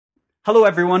Hello,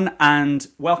 everyone, and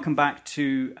welcome back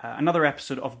to another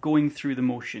episode of Going Through the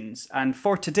Motions. And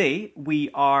for today,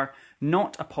 we are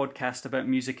not a podcast about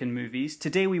music and movies.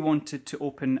 Today, we wanted to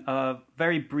open a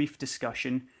very brief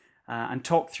discussion and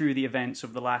talk through the events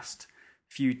of the last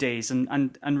few days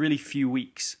and really few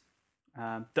weeks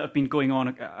that have been going on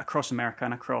across America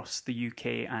and across the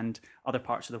UK and other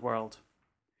parts of the world.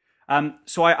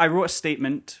 So I wrote a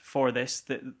statement for this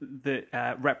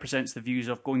that represents the views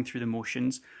of Going Through the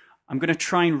Motions. I'm going to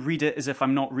try and read it as if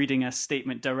I'm not reading a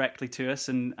statement directly to us,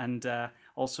 and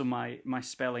also my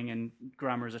spelling and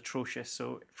grammar is atrocious,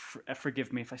 so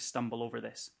forgive me if I stumble over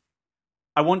this.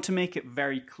 I want to make it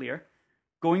very clear.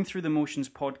 Going Through the Motions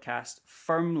podcast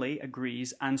firmly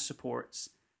agrees and supports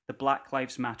the Black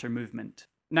Lives Matter movement.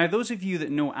 Now, those of you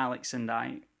that know Alex and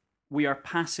I, we are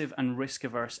passive and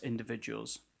risk-averse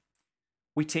individuals.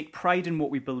 We take pride in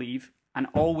what we believe and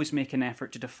always make an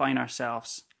effort to define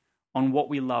ourselves on what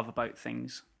we love about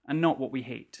things and not what we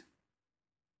hate.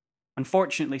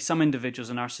 Unfortunately, some individuals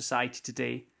in our society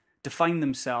today define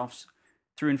themselves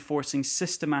through enforcing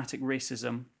systematic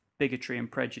racism, bigotry, and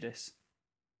prejudice.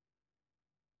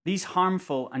 These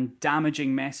harmful and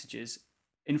damaging messages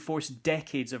enforce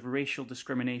decades of racial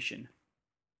discrimination.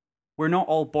 We're not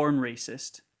all born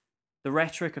racist. The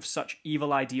rhetoric of such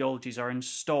evil ideologies are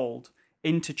installed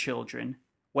into children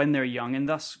when they're young and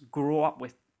thus grow up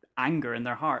with anger in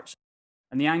their hearts.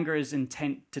 And the anger is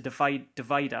intent to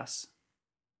divide us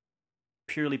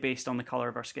purely based on the colour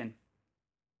of our skin.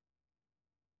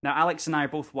 Now, Alex and I are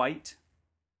both white.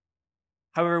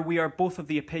 However, we are both of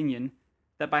the opinion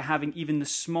that by having even the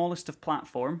smallest of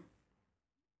platform,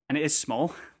 and it is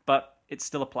small, but it's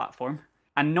still a platform,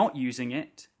 and not using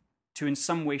it to in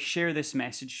some way share this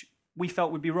message, we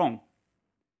felt would be wrong.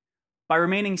 By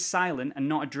remaining silent and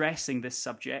not addressing this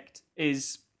subject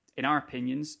is, in our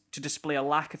opinions, to display a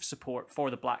lack of support for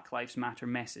the Black Lives Matter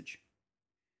message.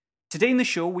 Today in the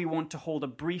show, we want to hold a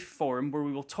brief forum where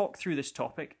we will talk through this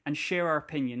topic and share our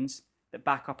opinions that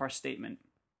back up our statement.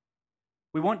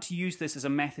 We want to use this as a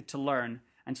method to learn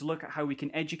and to look at how we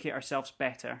can educate ourselves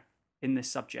better in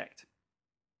this subject.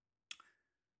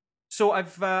 So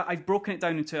I've broken it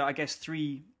down into, I guess,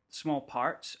 three small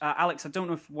parts. Alex, I don't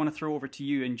know if I want to throw over to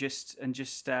you and just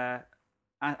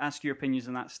ask your opinions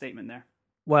on that statement there.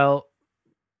 Well,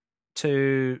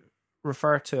 to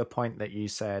refer to a point that you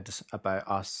said about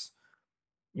us,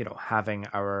 having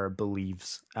our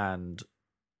beliefs and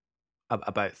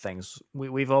about things,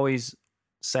 we've always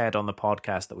said on the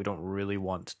podcast that we don't really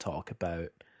want to talk about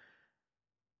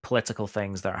political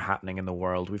things that are happening in the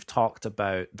world. We've talked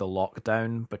about the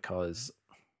lockdown because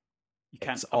you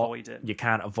can't avoid it. You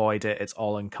can't avoid it. It's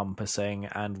all encompassing,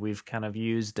 and we've kind of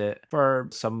used it for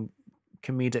some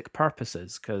comedic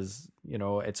purposes because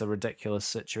it's a ridiculous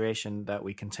situation that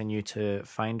we continue to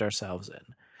find ourselves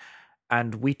in,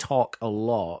 and we talk a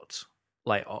lot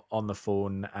like on the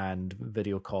phone and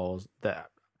video calls that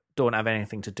don't have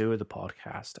anything to do with the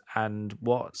podcast and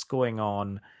what's going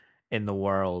on in the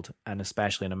world, and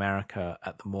especially in America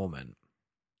at the moment,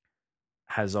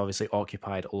 has obviously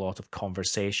occupied a lot of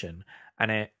conversation.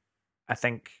 And I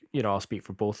think I'll speak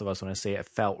for both of us when I say it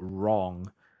felt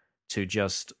wrong to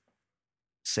just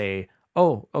say,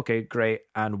 oh, okay, great,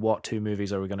 and what two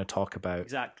movies are we going to talk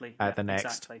about at the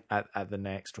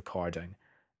next recording?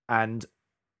 And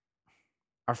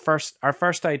our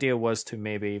first idea was to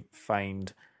maybe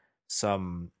find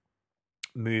some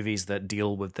movies that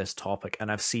deal with this topic,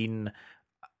 and I've seen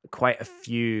quite a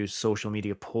few social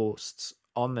media posts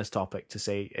on this topic to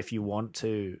say if you want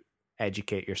to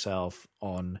educate yourself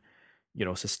on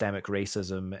systemic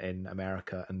racism in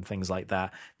America and things like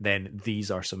that, then these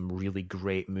are some really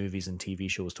great movies and TV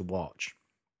shows to watch.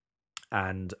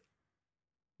 And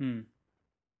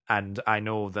I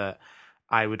know that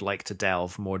I would like to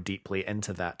delve more deeply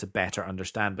into that to better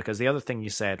understand, because the other thing you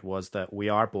said was that we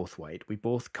are both white. We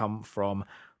both come from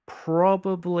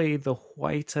probably the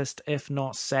whitest, if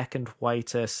not second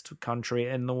whitest country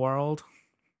in the world.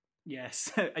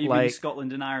 Yes, you mean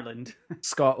Scotland and Ireland?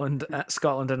 Scotland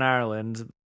and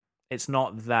Ireland. It's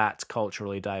not that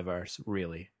culturally diverse,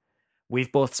 really.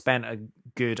 We've both spent a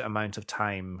good amount of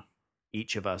time,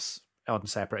 each of us, on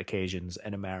separate occasions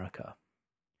in America.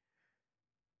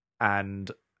 And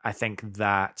I think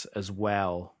that, as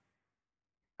well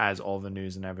as all the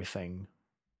news and everything,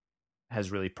 has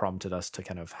really prompted us to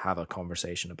kind of have a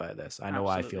conversation about this. I know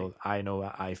I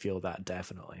feel that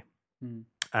definitely.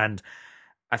 And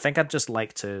I think I'd just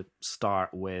like to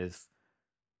start with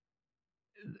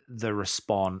the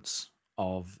response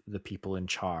of the people in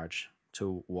charge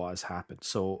to what has happened.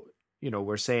 So,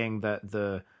 we're saying that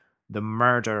the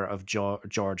murder of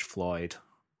George Floyd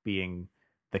being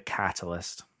the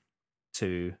catalyst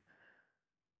to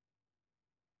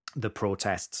the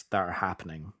protests that are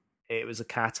happening. It was a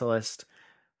catalyst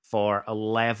for a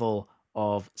level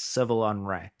of civil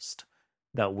unrest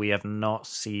that we have not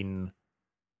seen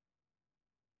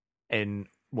in,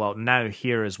 well, now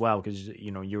here as well, because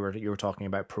you were talking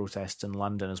about protests in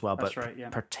London as well. That's but right, yeah.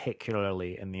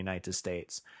 Particularly in the United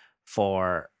States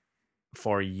for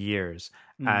years.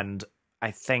 And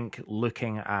I think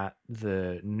looking at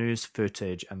the news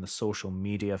footage and the social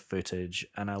media footage,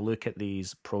 and I look at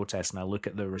these protests and I look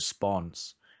at the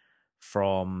response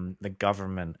from the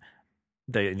government,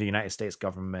 the United States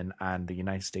government and the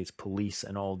United States police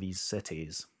in all these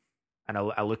cities, and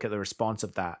I look at the response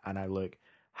of that, and I look,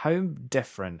 how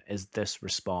different is this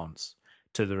response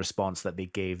to the response that they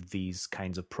gave these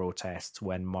kinds of protests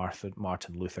when Martin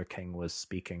Luther King was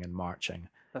speaking and marching?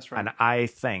 That's right. And I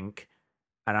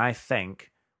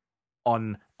think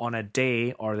on a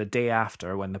day or the day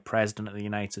after, when the president of the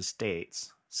United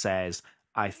States says,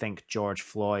 I think George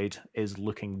Floyd is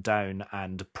looking down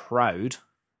and proud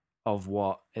of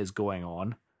what is going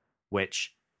on,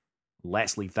 which,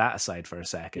 let's leave that aside for a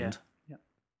second. Yeah.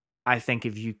 I think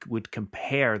if you would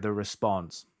compare the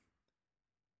response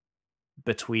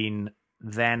between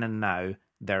then and now,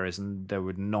 there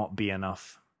would not be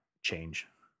enough change.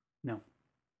 No.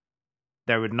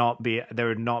 There would not be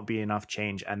enough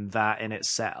change, and that in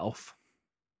itself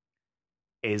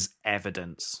is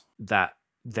evidence that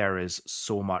there is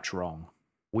so much wrong.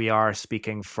 We are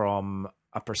speaking from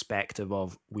a perspective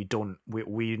of we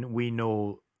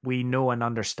know and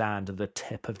understand the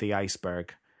tip of the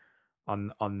iceberg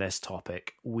on this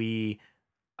topic.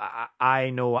 I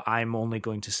know I'm only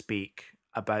going to speak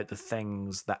about the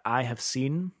things that I have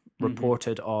seen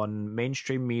reported on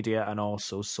mainstream media and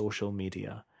also social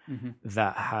media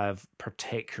that have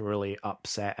particularly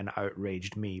upset and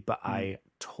outraged me, but I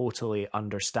totally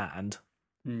understand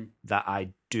that I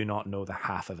do not know the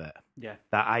half of it. Yeah.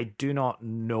 That I do not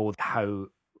know how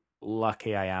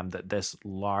lucky I am that this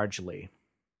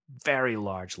very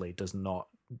largely does not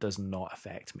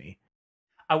affect me.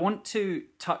 I want to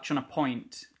touch on a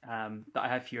point that I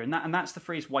have here, and that's the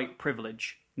phrase white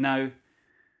privilege. Now,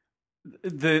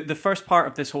 the first part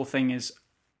of this whole thing is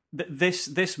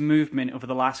this movement over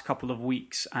the last couple of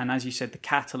weeks, and as you said, the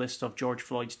catalyst of George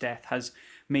Floyd's death has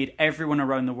made everyone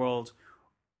around the world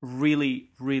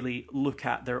really, really look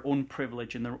at their own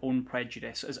privilege and their own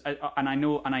prejudice. And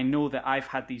I know that I've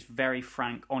had these very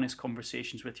frank, honest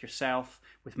conversations with yourself,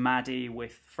 with Maddie,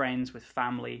 with friends, with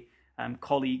family,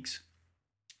 colleagues.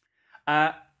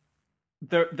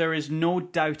 There is no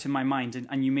doubt in my mind,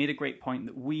 and you made a great point,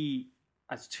 that we,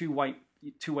 as two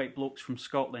white blokes from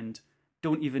Scotland,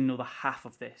 don't even know the half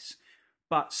of this.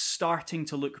 But starting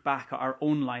to look back at our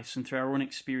own lives and through our own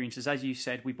experiences, as you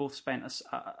said, we both spent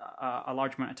a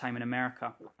large amount of time in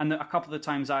America. And a couple of the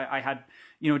times I had,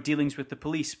 dealings with the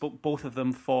police, both of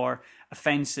them for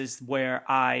offences where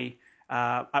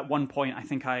at one point, I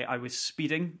think I was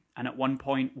speeding, and at one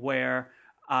point where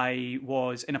I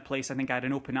was in a place, I think I had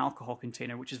an open alcohol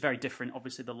container, which is very different,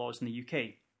 obviously, the laws in the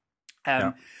UK.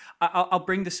 I'll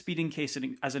bring the speeding case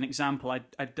as an example.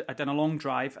 I'd done a long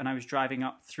drive, and I was driving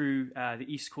up through the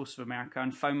east coast of America,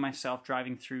 and found myself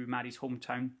driving through Maddie's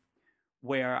hometown,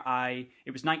 where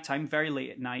it was nighttime, very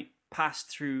late at night, passed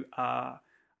through a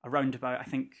roundabout, I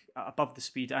think above the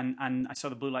speed, and I saw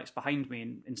the blue lights behind me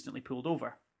and instantly pulled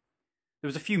over. There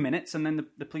was a few minutes, and then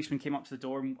the policeman came up to the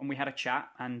door, and we had a chat,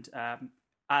 and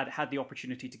I'd had the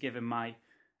opportunity to give him my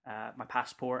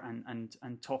passport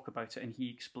and talk about it, and he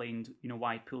explained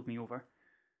why he pulled me over.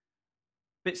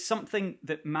 But something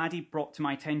that Maddie brought to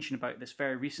my attention about this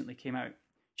very recently came out.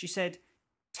 She said,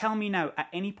 tell me now, at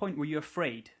any point were you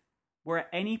afraid? At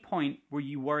any point were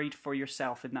you worried for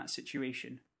yourself in that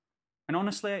situation? And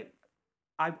honestly,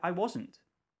 I wasn't.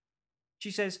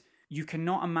 She says, you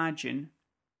cannot imagine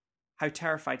how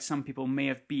terrified some people may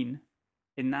have been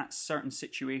in that certain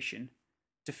situation,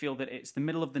 to feel that it's the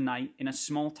middle of the night in a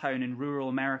small town in rural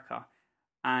America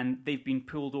and they've been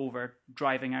pulled over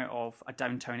driving out of a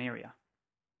downtown area.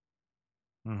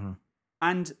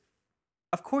 And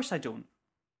of course I don't.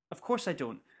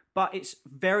 But it's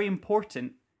very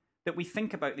important that we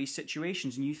think about these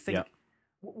situations, and you think,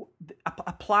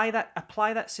 apply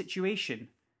that situation.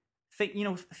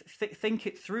 Think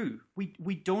it through.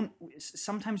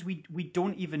 Sometimes we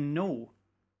don't even know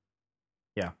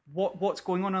what's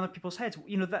going on in other people's heads.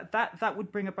 That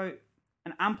would bring about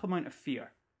an ample amount of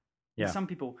fear in some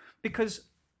people, because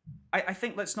I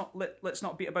think let's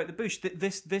not beat about the bush.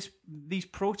 These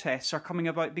protests are coming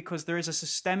about because there is a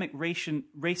systemic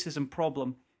racism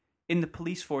problem in the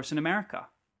police force in America.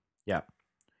 Yeah,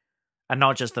 and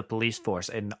not just the police force,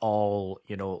 in all,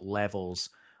 levels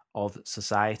of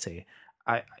society.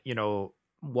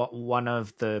 One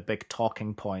of the big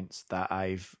talking points that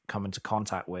I've come into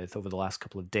contact with over the last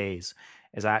couple of days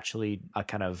is actually a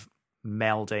kind of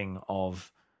melding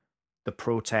of the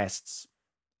protests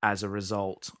as a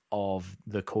result of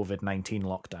the COVID-19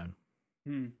 lockdown.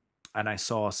 And I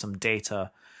saw some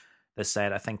data that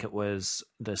said, I think it was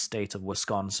the state of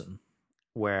Wisconsin,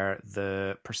 where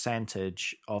the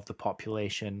percentage of the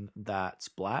population that's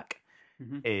black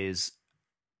is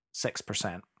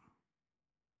 6%.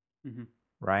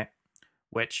 Right?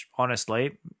 Which,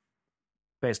 honestly,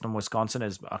 based on Wisconsin,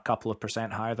 is a couple of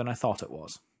percent higher than I thought it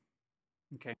was.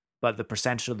 Okay. But the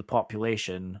percentage of the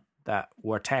population that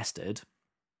were tested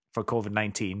for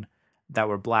COVID-19 that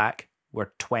were black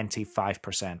were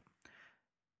 25%.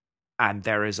 And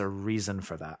there is a reason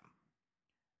for that.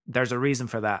 There's a reason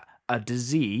for that. A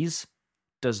disease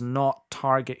does not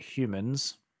target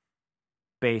humans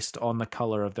based on the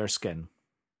color of their skin.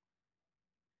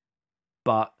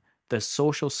 But the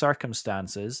social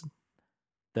circumstances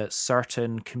that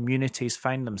certain communities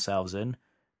find themselves in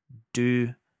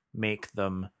do make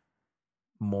them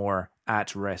more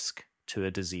at risk to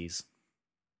a disease.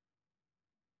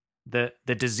 The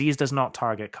disease does not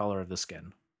target color of the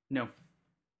skin. No,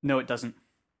 it doesn't.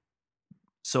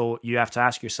 So you have to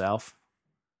ask yourself,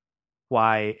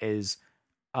 why is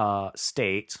a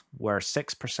state where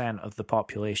 6% of the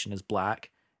population is black,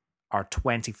 are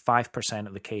 25%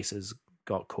 of the cases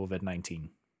got COVID-19?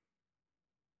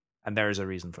 And there is a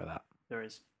reason for that. There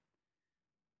is.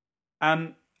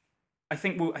 I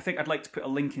think I'd like to put a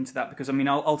link into that, because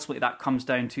ultimately that comes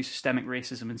down to systemic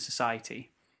racism in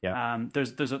society. Yeah.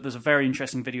 There's a very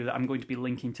interesting video that I'm going to be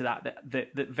linking to that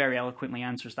very eloquently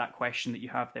answers that question that you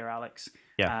have there, Alex.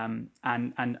 Yeah.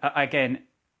 And again,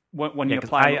 when you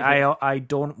apply, I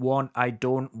don't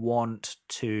want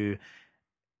to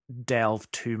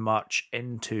delve too much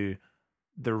into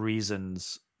the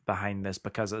reasons behind this,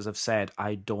 because, as I've said,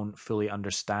 I don't fully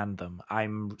understand them.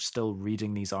 I'm still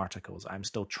reading these articles. I'm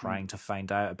still trying to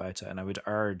find out about it, and I would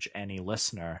urge any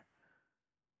listener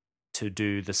to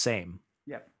do the same.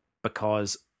 Yeah.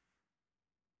 Because,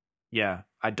 yeah,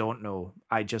 I don't know.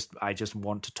 I just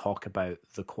want to talk about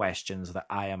the questions that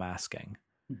I am asking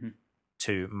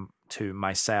to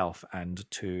myself and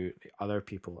to other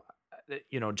people.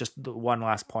 Just the one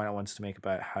last point I wanted to make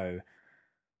about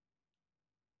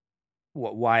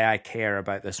why I care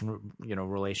about this,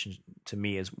 relation to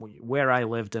me, is where I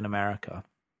lived in America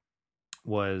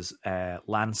was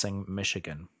Lansing,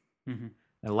 Michigan.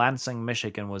 Now, Lansing,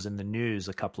 Michigan was in the news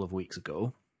a couple of weeks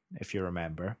ago, if you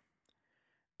remember,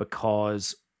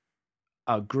 because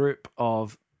a group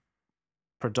of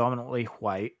predominantly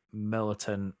white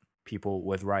militant people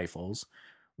with rifles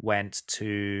went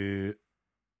to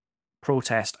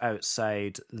protest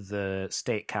outside the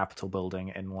state capitol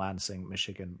building in Lansing,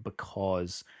 Michigan,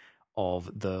 because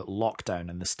of the lockdown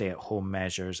and the stay-at-home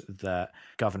measures that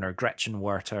Governor Gretchen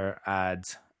Whitmer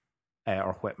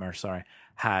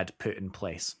had put in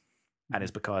place. And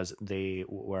it's because they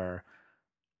were,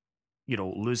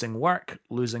 losing work,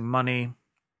 losing money,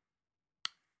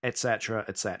 etc.,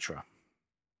 etc.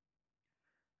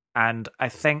 And I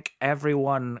think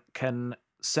everyone can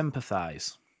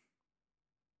sympathize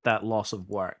that loss of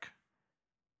work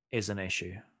is an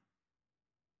issue.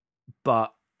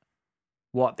 But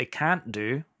what they can't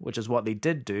do, which is what they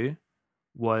did do,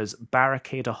 was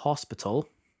barricade a hospital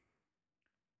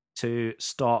to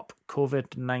stop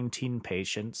COVID-19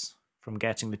 patients from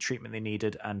getting the treatment they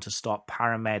needed and to stop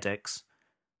paramedics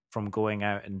from going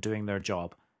out and doing their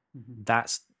job.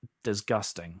 That's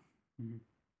disgusting.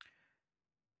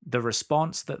 The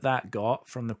response that got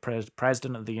from the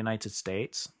President of the United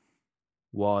States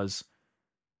was,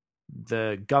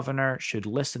 the governor should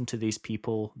listen to these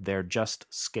people. They're just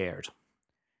scared.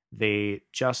 They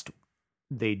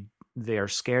are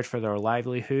scared for their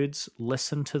livelihoods.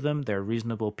 Listen to them. They're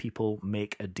reasonable people.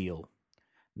 Make a deal.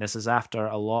 This is after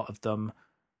a lot of them,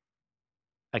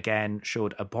 again,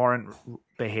 showed abhorrent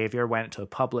behavior, went to a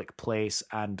public place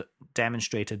and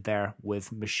demonstrated there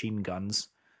with machine guns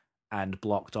and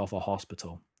blocked off a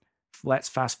hospital. Let's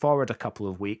fast forward a couple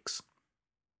of weeks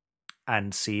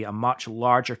and see a much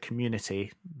larger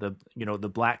community, the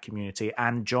black community,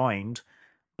 and joined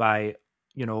by,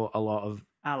 a lot of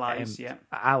allies,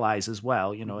 allies as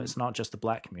well. It's not just the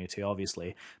black community,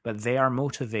 obviously, but they are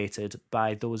motivated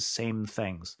by those same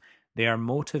things. They are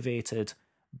motivated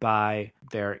by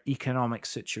their economic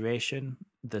situation,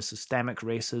 the systemic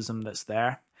racism that's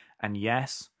there. And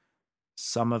yes,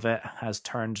 some of it has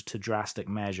turned to drastic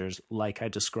measures, like I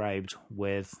described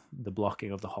with the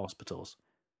blocking of the hospitals.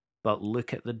 but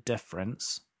look at the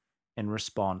difference in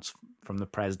response from the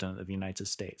President of the United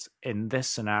States. In this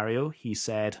scenario, he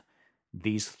said,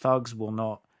 "These thugs will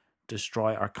not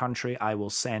destroy our country. I will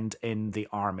send in the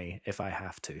army if I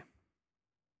have to."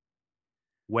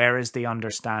 Where is the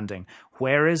understanding?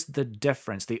 Where is the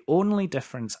difference? The only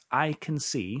difference I can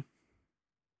see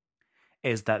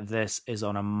is that this is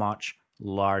on a much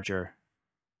larger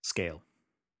scale.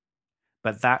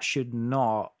 But that should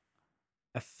not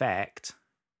affect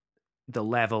the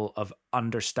level of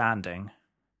understanding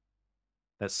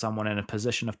that someone in a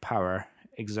position of power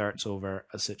exerts over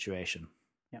a situation,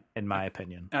 in my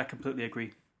opinion. I completely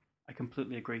agree.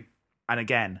 And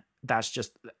again, that's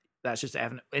just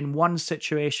evident. In one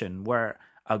situation where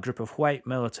a group of white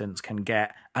militants can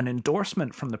get an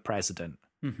endorsement from the president,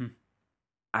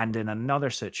 and in another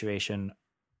situation,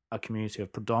 a community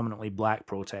of predominantly black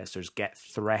protesters get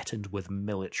threatened with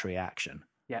military action.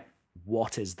 Yeah.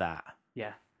 What is that?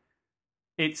 Yeah.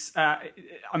 It's, I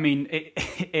mean,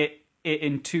 it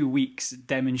in 2 weeks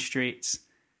demonstrates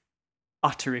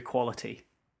utter equality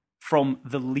from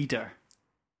the leader.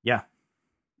 Yeah.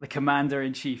 The commander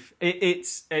in chief.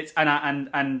 It's and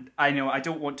I know I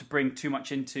don't want to bring too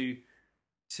much into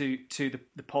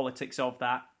the politics of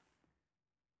that,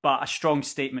 but a strong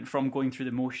statement from Going Through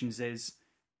the Motions is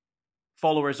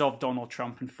followers of Donald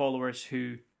Trump and followers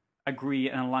who agree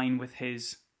and align with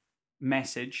his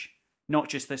message, not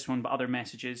just this one but other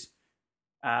messages,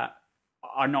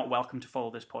 are not welcome to follow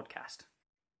this podcast.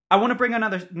 I want to bring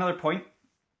another point.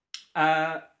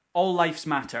 All lives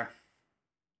matter.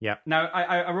 Yeah. Now,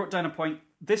 I wrote down a point.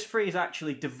 This phrase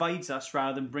actually divides us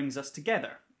rather than brings us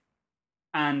together.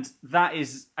 And that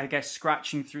is, I guess,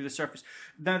 scratching through the surface.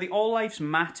 Now, the all lives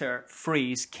matter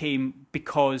phrase came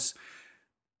because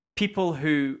people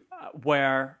who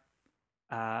were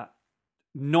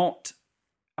not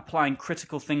applying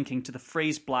critical thinking to the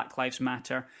phrase Black Lives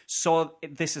Matter saw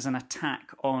this as an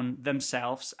attack on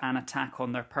themselves, an attack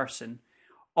on their person.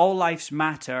 All Lives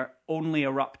Matter only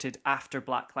erupted after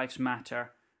Black Lives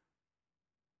Matter,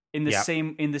 in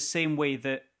the same way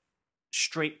that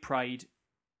straight pride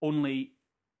only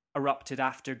erupted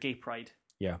after gay pride.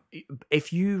 Yeah.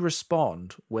 If you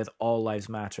respond with All Lives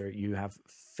Matter, you have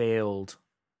failed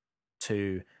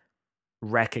to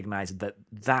recognize that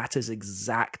that is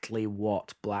exactly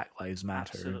what Black Lives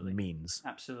Matter means.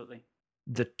 Absolutely.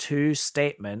 The two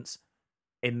statements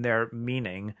in their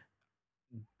meaning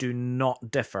do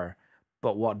not differ,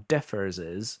 but what differs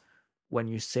is when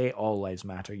you say All Lives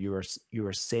Matter, you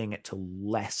are saying it to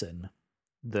lessen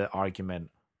the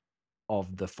argument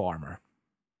of the former.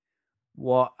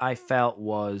 What I felt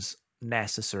was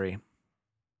necessary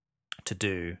to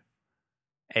do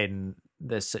in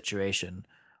this situation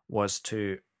was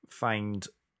to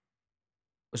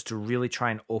really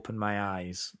try and open my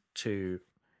eyes to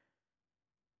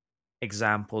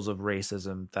examples of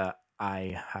racism that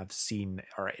I have seen,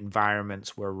 or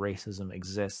environments where racism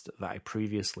exists that I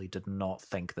previously did not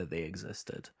think that they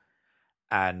existed.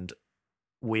 And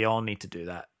we all need to do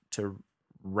that, to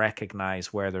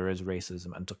recognize where there is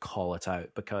racism and to call it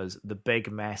out, because the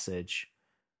big message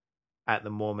at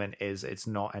the moment is it's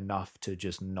not enough to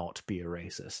just not be a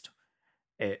racist.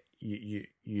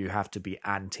 You have to be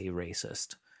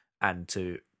anti-racist and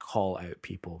to call out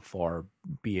people for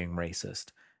being racist,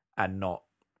 and not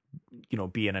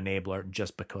be an enabler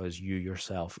just because you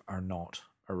yourself are not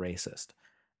a racist.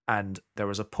 And there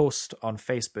was a post on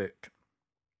Facebook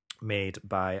made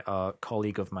by a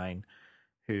colleague of mine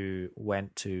who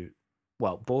went to,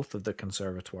 both of the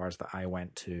conservatoires that I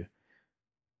went to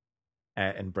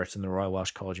in Britain, the Royal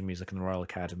Welsh College of Music and the Royal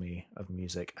Academy of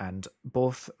Music. And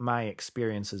both my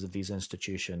experiences of these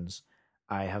institutions,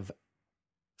 I have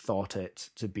thought it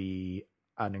to be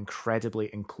an incredibly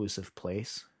inclusive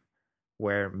place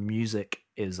where music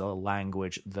is a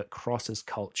language that crosses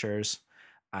cultures.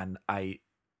 And I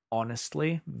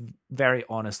honestly, very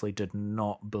honestly, did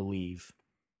not believe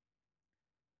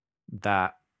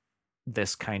that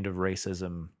this kind of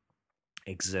racism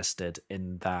existed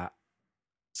in that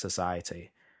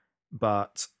society.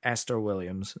 But Esther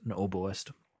Williams, an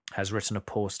oboist, has written a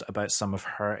post about some of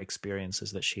her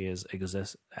experiences that she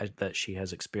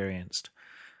has experienced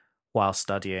while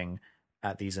studying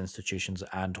at these institutions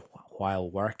and while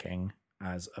working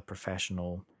as a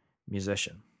professional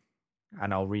musician.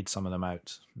 And I'll read some of them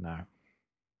out now.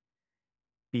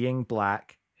 Being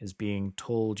black is being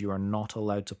told you are not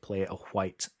allowed to play a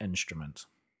white instrument.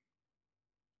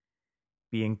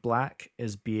 Being black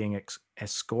is being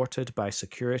escorted by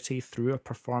security through a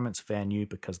performance venue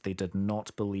because they did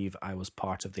not believe I was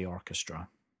part of the orchestra.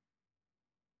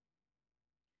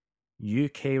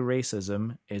 UK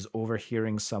racism is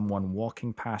overhearing someone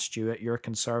walking past you at your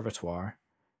conservatoire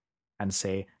and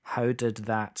say, "How did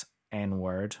that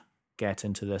N-word get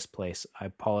into this place?" I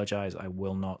apologize, I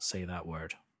will not say that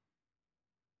word.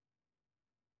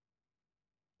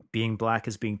 Being black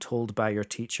is being told by your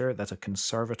teacher that a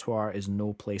conservatoire is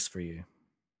no place for you.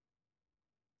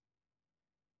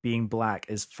 Being black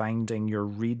is finding your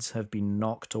reeds have been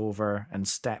knocked over and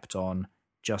stepped on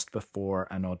just before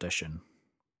an audition.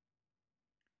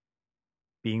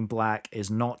 Being black is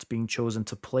not being chosen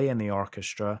to play in the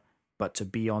orchestra, but to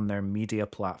be on their media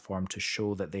platform to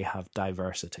show that they have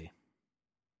diversity.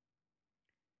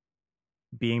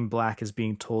 Being black is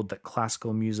being told that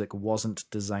classical music wasn't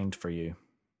designed for you.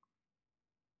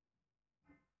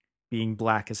 Being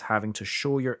black is having to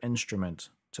show your instrument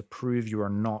to prove you are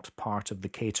not part of the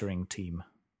catering team.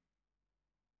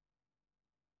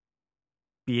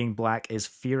 Being black is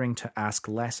fearing to ask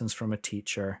lessons from a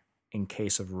teacher in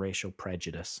case of racial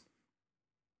prejudice.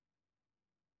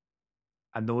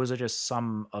 And those are just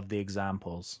some of the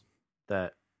examples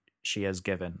that she has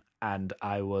given. And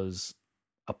I was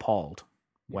appalled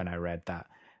when I read that,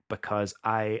 because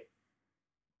I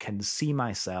can see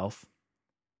myself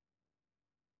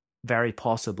very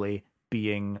possibly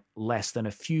being less than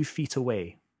a few feet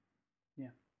away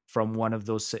from one of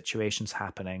those situations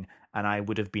happening, and I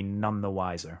would have been none the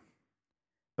wiser,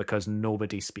 because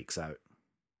nobody speaks out.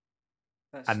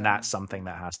 That's something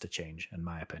that has to change, in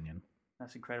my opinion.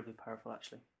 That's incredibly powerful,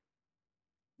 actually.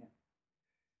 Yeah.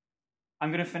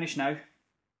 I'm going to finish now, and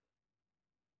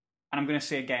I'm going to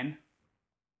say again,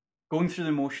 Going Through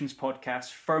the Motions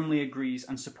podcast firmly agrees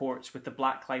and supports with the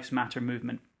Black Lives Matter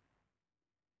movement.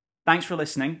 Thanks for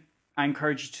listening. I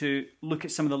encourage you to look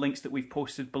at some of the links that we've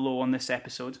posted below on this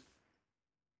episode,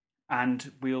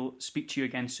 and we'll speak to you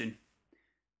again soon.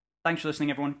 Thanks for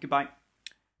listening, everyone. Goodbye.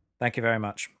 Thank you very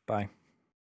much. Bye.